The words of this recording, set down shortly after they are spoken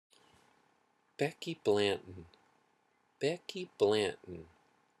Becky Blanton. Becky Blanton.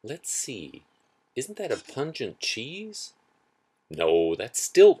 Let's see. Isn't that a pungent cheese? No, that's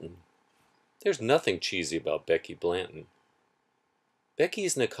Stilton. There's nothing cheesy about Becky Blanton. Becky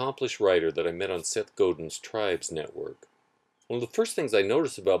is an accomplished writer that I met on Seth Godin's Tribes Network. One of the first things I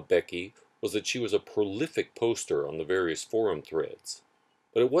noticed about Becky was that she was a prolific poster on the various forum threads.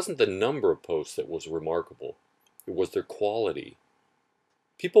 But it wasn't the number of posts that was remarkable. It was their quality.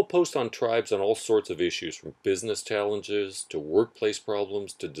 People post on Tribes on all sorts of issues, from business challenges, to workplace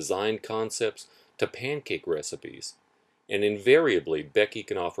problems, to design concepts, to pancake recipes. And invariably, Becky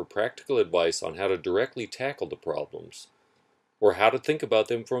can offer practical advice on how to directly tackle the problems, or how to think about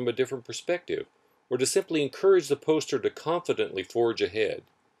them from a different perspective, or to simply encourage the poster to confidently forge ahead.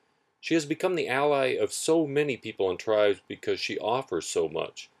 She has become the ally of so many people on Tribes because she offers so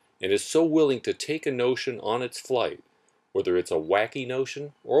much, and is so willing to take a notion on its flight, whether it's a wacky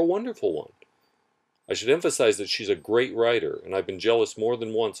notion or a wonderful one. I should emphasize that she's a great writer, and I've been jealous more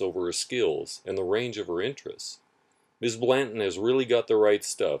than once over her skills and the range of her interests. Ms. Blanton has really got the right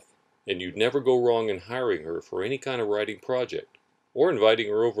stuff, and you'd never go wrong in hiring her for any kind of writing project, or inviting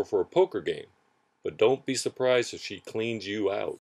her over for a poker game. But don't be surprised if she cleans you out.